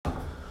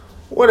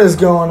What is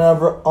going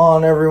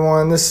on,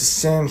 everyone? This is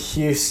Sam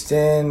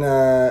Houston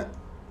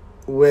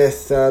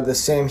with the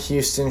Sam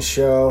Houston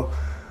Show.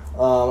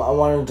 I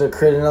wanted to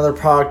create another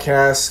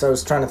podcast. I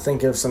was trying to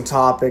think of some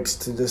topics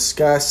to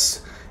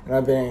discuss, and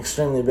I've been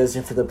extremely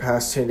busy for the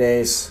past 2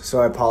 days,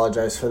 so I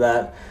apologize for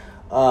that.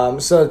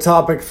 So the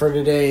topic for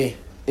today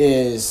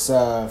is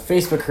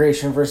Facebook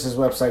creation versus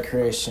website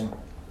creation.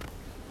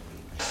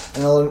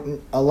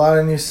 And a lot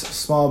of new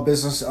small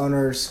business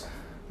owners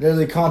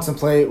literally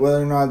contemplate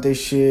whether or not they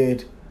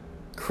should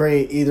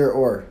create either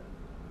or.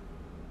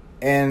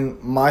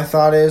 And my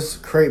thought is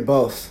create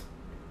both.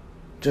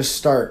 Just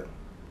start.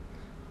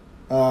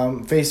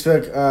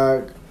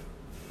 Facebook,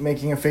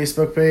 making a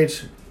Facebook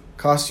page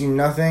costs you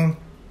nothing.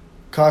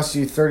 Costs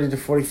you 30 to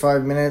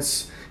 45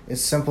 minutes.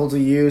 It's simple to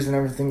use and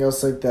everything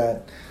else like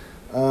that.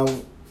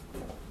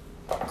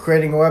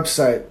 Creating a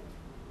website.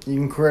 You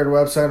can create a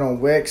website on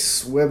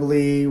Wix,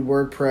 Weebly,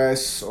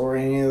 WordPress, or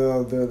any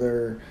of the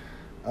other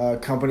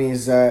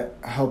companies that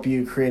help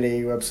you create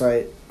a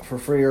website for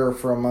free or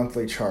for a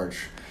monthly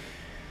charge.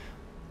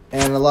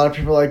 And a lot of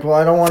people are like, well,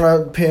 I don't want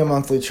to pay a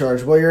monthly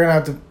charge. Well,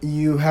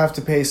 you have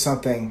to pay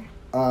something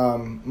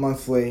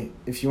monthly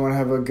if you want to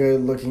have a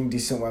good looking,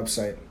 decent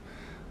website.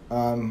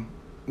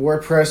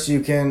 WordPress, you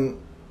can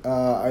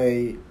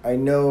I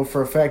know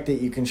for a fact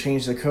that you can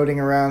change the coding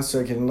around so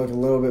it can look a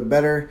little bit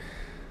better.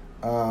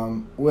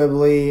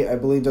 Weebly, I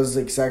believe, does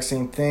the exact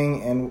same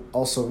thing, and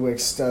also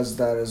Wix does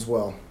that as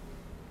well.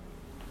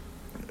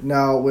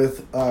 Now,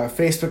 with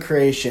Facebook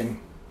creation,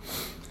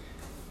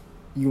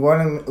 you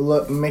want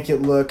to make it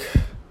look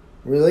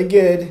really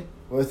good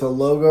with a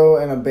logo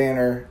and a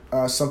banner,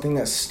 something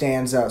that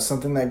stands out,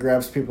 something that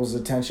grabs people's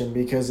attention.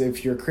 Because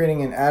if you're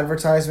creating an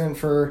advertisement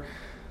for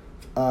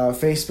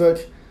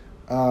Facebook,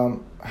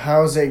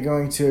 how is it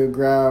going to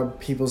grab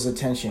people's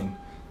attention?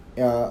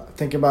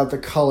 Think about the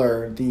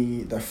color,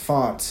 the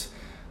font,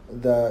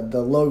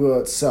 the logo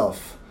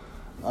itself,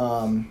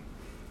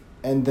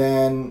 and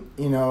then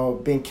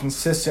being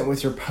consistent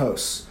with your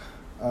posts.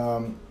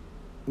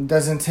 It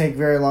doesn't take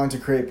very long to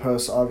create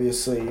posts,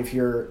 obviously, if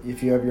you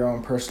have your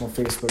own personal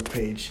Facebook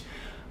page.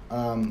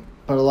 But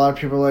a lot of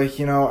people are like,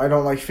 I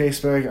don't like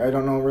Facebook. I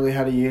don't know really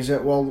how to use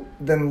it. Well,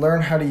 then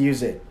learn how to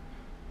use it.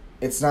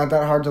 It's not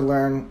that hard to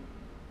learn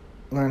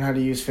how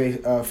to use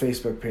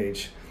Facebook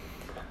page.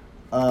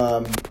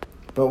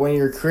 But when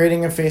you're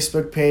creating a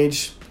Facebook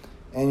page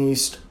and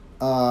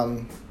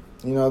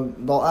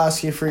they'll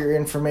ask you for your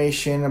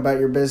information about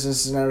your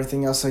business and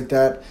everything else like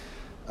that.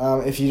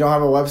 If you don't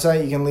have a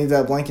website, you can leave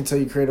that blank until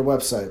you create a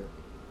website.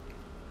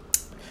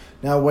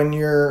 Now, when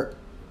you're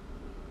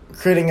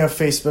creating a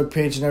Facebook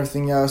page and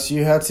everything else,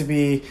 you have to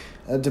be,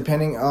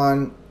 depending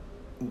on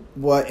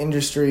what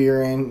industry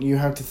you're in, you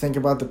have to think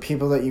about the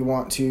people that you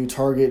want to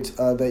target,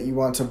 that you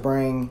want to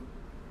bring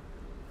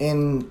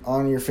in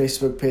on your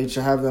Facebook page,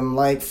 to have them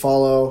like,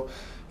 follow,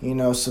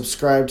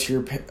 subscribe to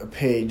your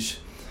page.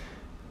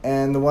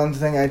 And the one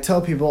thing I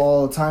tell people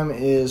all the time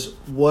is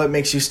what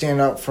makes you stand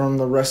out from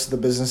the rest of the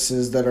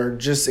businesses that are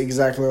just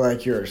exactly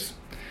like yours.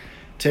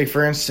 Take,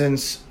 for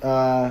instance,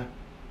 gyms,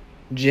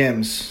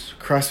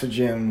 CrossFit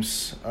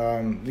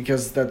gyms,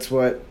 because that's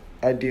what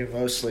I do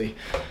mostly.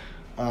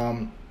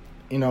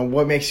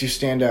 What makes you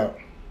stand out?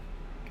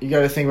 You got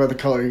to think about the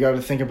color. You got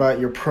to think about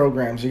your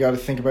programs. You got to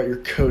think about your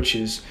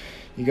coaches.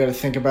 You got to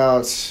think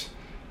about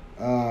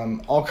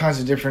all kinds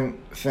of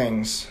different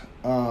things.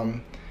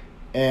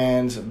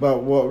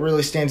 But what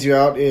really stands you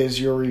out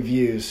is your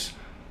reviews,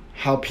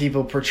 how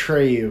people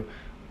portray you.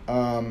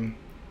 And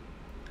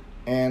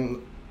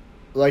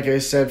like I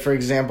said, for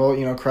example,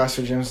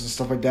 CrossFit gyms and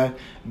stuff like that,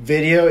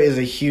 video is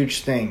a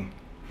huge thing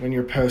when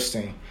you're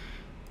posting.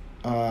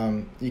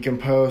 You can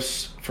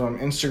post from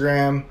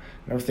Instagram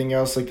and everything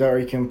else like that, or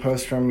you can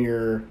post from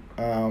your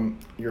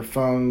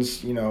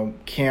phone's,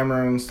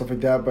 camera and stuff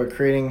like that, but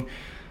creating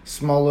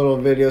small little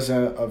videos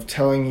of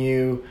telling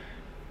you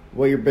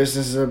what your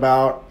business is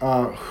about,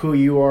 who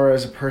you are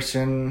as a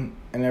person,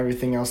 and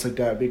everything else like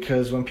that.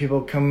 Because when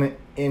people come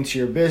into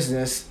your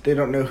business, they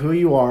don't know who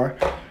you are,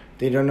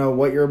 they don't know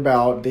what you're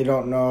about, they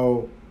don't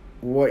know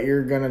what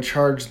you're going to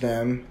charge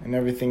them, and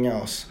everything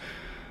else.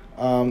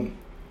 And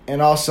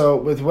also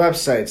with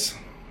websites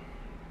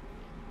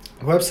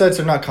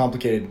are not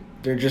complicated.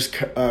 They're just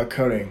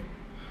coding,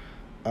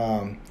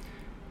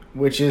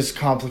 which is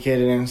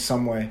complicated in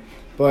some way.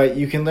 But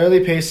you can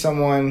literally pay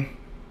someone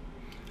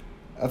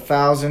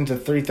 $1,000 to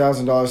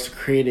 $3,000 to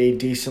create a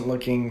decent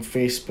looking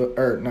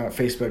website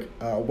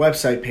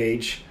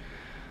page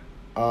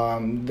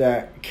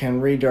that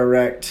can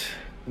redirect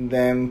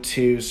them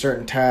to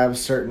certain tabs,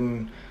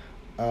 certain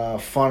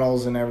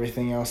funnels, and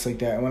everything else like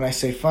that. And when I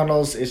say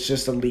funnels, it's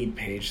just a lead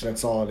page.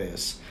 That's all it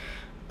is.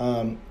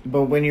 But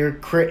when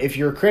if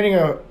you're creating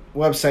a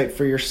website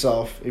for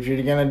yourself, if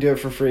you're gonna do it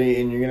for free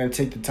and you're gonna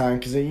take the time,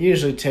 because it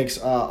usually takes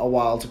a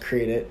while to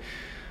create it,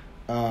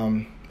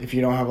 if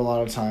you don't have a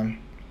lot of time,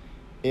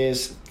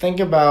 is think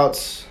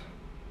about,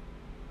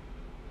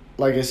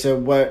 like I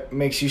said, what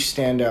makes you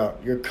stand out,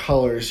 your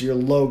colors, your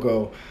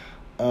logo,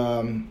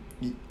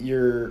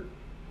 your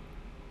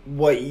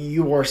what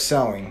you are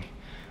selling,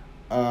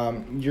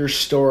 your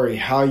story,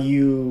 how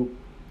you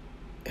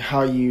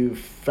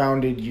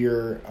founded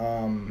your,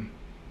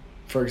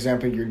 for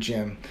example, your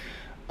gym,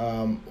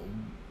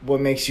 what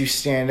makes you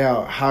stand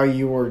out, how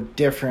you are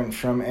different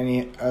from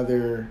any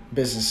other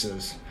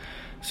businesses.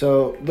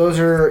 So those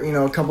are,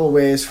 a couple of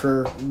ways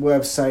for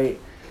website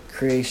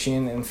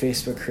creation and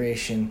Facebook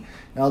creation.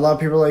 Now, a lot of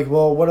people are like,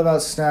 well, what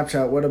about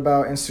Snapchat? What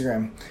about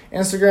Instagram?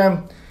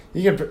 Instagram,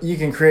 you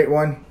can create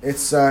one.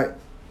 It's a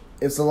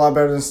lot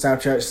better than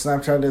Snapchat.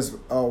 Snapchat is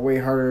way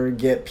harder to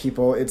get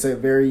people. It's a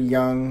very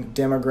young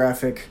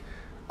demographic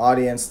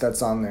audience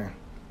that's on there.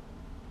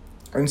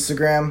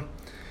 Instagram,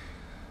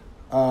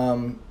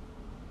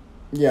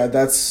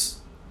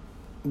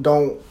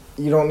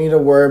 you don't need to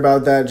worry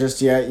about that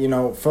just yet.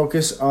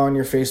 Focus on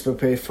your Facebook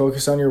page,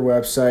 focus on your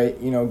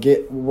website,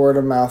 get word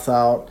of mouth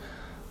out,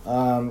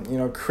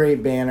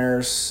 create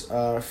banners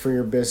for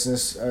your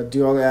business,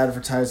 do all the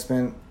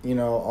advertisement,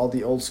 all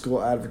the old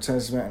school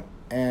advertisement,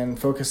 and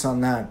focus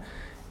on that.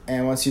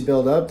 And once you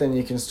build up, then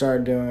you can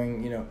start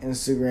doing,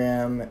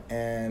 Instagram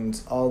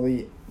and all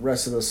the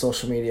rest of the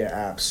social media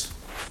apps.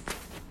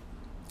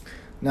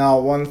 Now,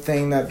 one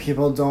thing that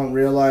people don't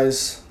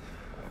realize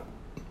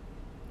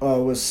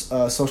with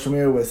social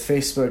media, with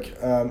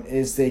Facebook,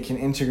 is they can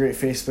integrate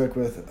Facebook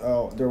with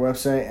their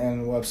website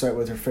and website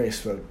with their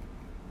Facebook.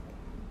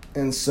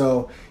 And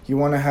so you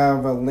want to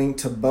have a link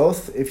to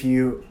both if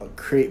you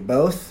create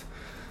both,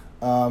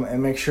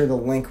 and make sure the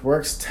link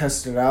works,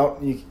 test it out,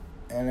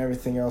 and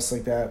everything else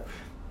like that.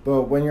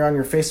 But when you're on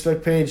your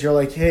Facebook page, you're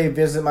like, hey,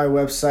 visit my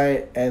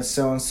website at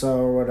so-and-so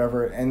or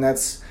whatever. And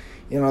that's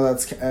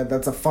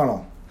a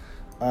funnel.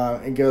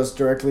 It goes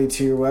directly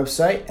to your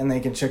website, and they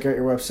can check out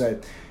your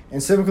website.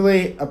 And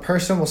typically, a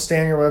person will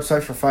stay on your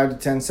website for 5 to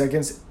 10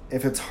 seconds.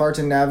 If it's hard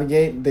to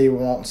navigate, they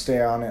won't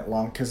stay on it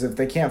long. Because if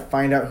they can't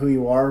find out who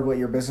you are, what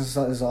your business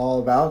is all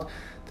about,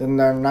 then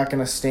they're not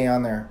going to stay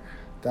on there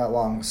that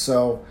long.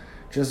 So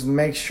just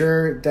make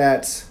sure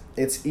that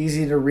it's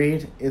easy to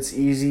read, it's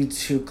easy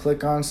to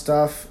click on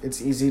stuff, it's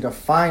easy to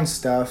find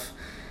stuff,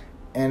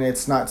 and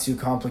it's not too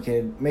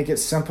complicated. Make it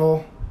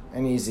simple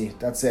and easy.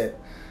 That's it.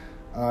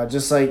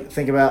 Just like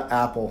think about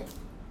Apple.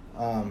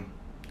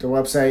 Their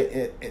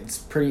website, it's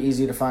pretty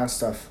easy to find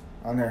stuff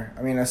on there.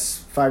 I mean, a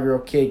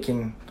 5-year-old kid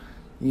can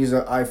use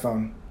an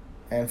iPhone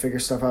and figure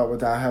stuff out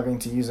without having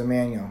to use a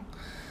manual.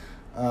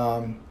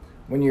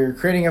 When you're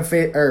creating not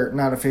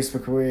a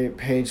Facebook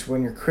page,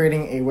 when you're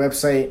creating a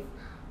website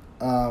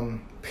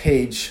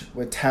page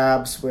with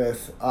tabs,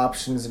 with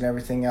options and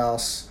everything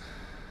else,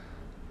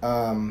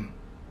 you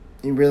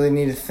really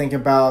need to think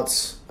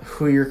about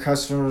who your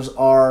customers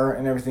are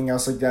and everything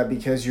else like that,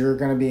 because you're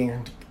going to be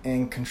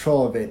in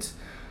control of it.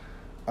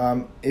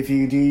 If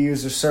you do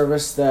use a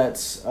service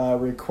that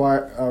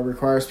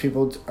requires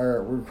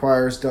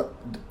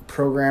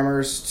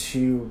programmers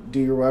to do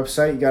your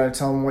website, you got to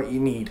tell them what you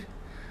need.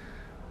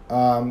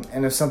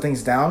 And if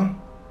something's down,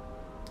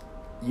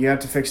 you have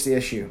to fix the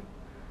issue.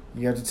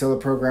 You have to tell the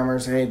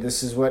programmers, hey,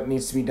 this is what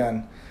needs to be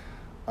done.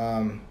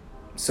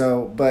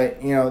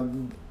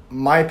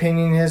 My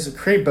opinion is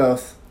create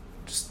both.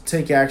 Just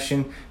take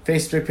action.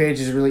 Facebook page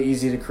is really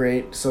easy to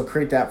create, so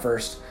create that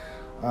first.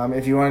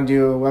 If you want to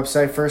do a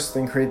website first,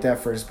 then create that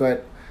first.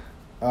 But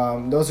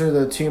those are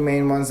the two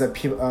main ones that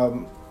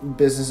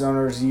business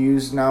owners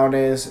use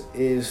nowadays,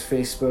 is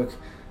Facebook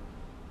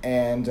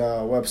and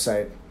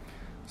website.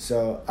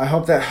 So I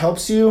hope that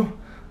helps you.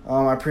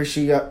 I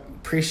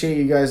appreciate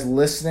you guys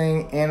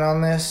listening in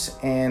on this,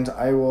 and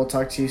I will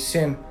talk to you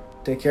soon.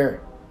 Take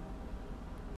care.